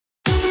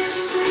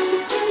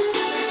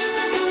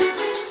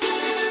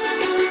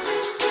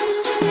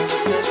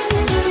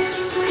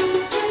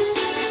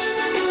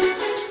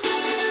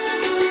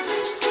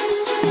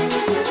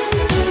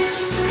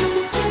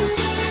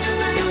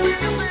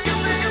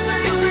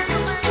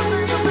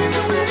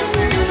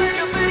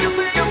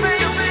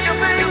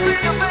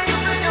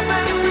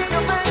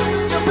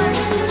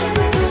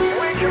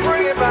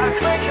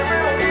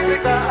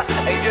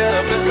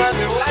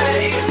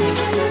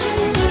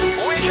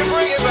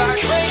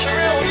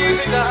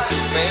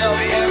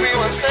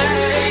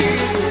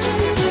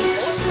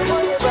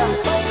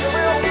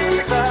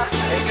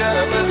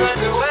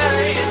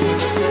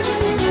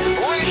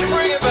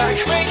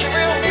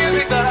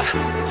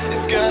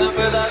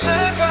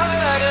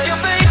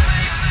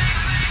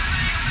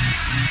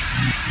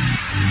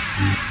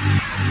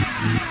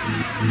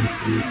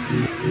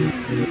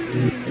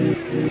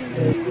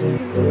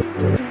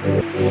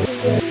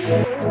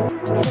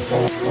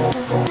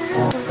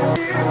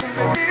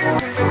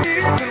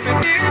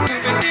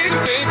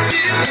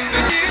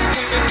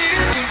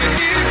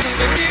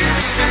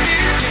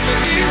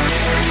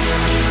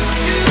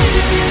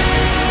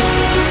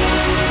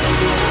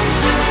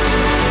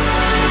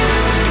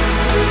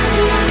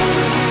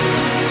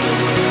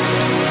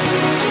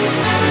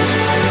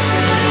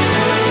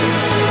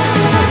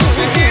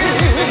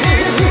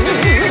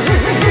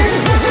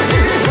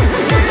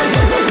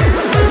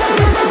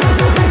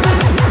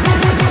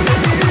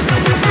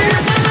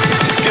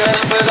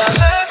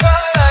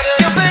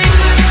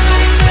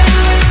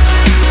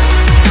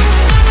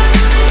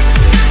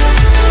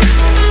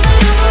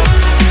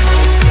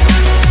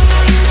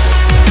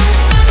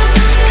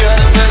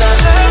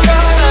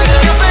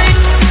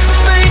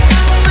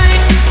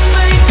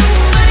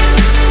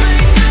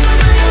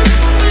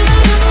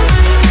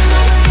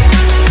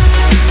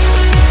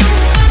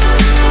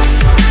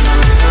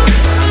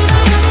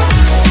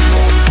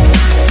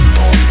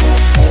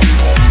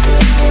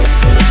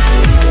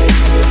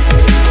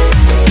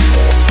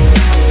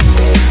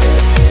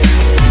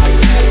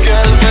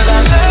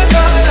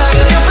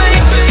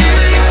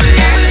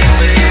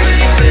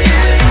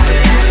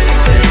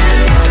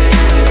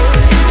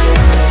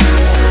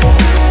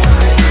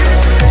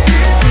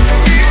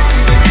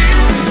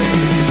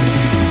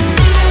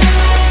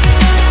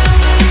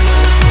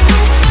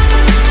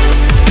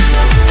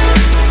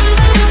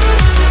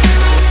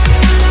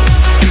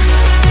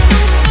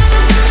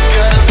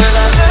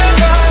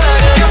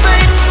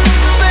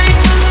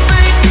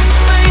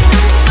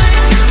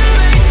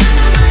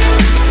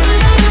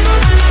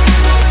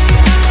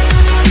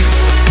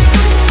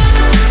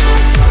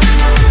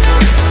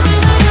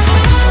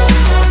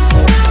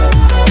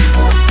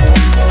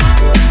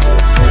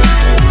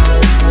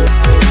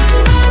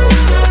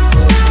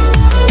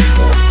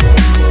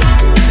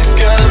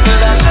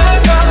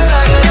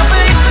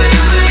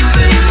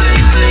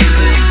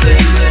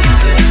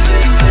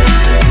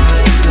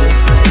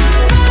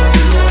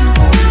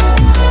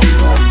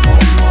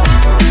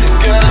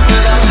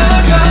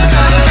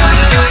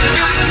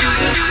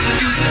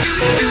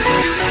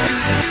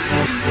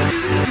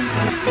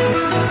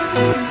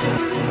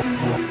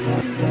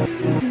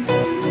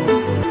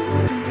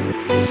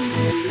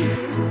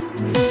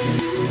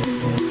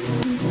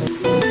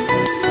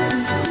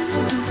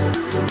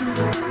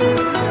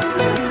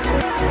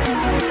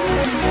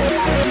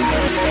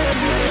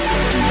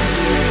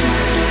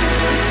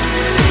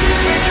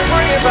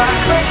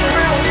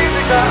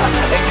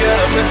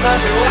time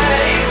to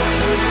waste.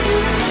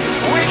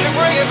 We can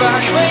bring it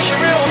back, making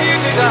real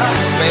music that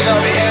may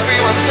not be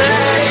everyone's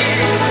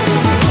taste.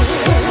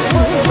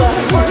 Bring it back,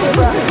 bring it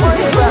back, bring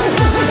it back.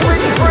 We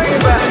can bring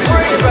it back,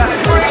 bring it back,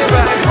 bring it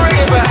back, bring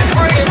it back,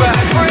 bring it back,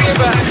 bring it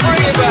back,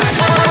 bring it back.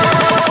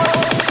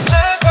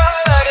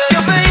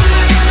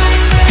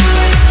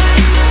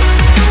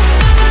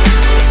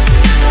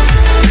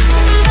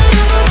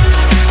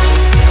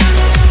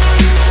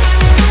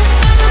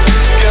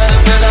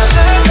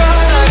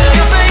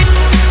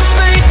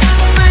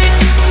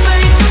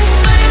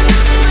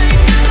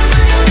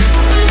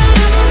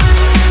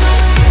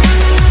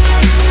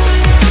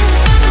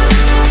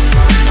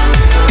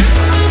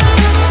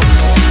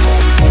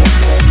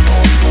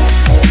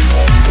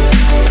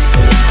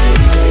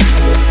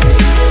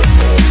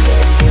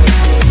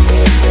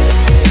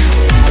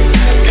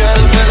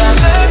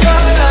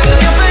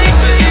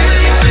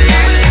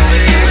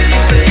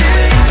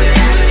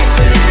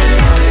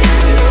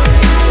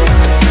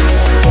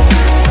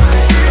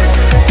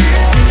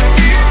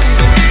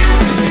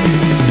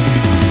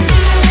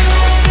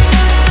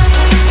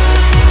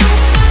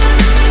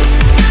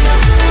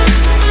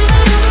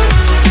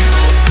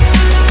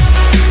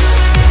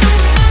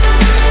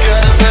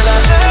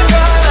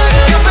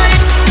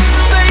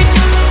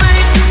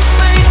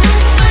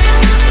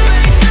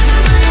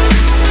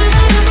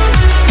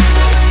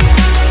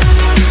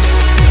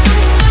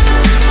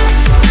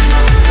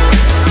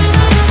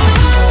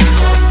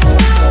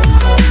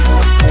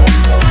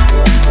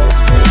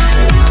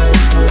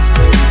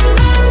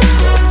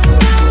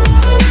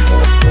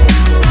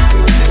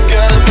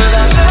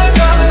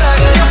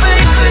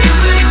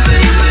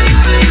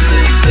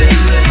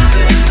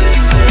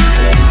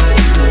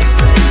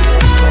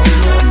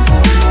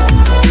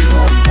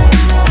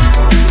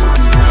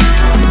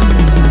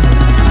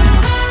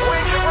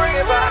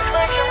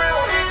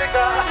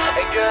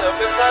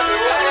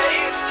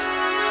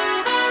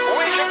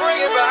 We can bring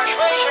it back,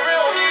 making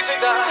real music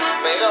that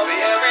may not be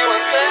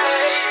everyone's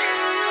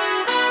taste.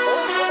 We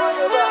can bring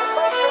it back,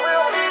 making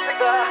real music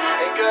that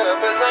ain't gonna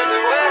put time to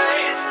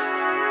waste.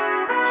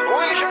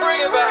 We can bring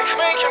it back,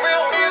 making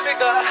real music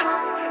that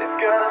is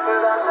gonna put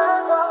that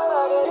love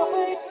out of your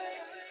face.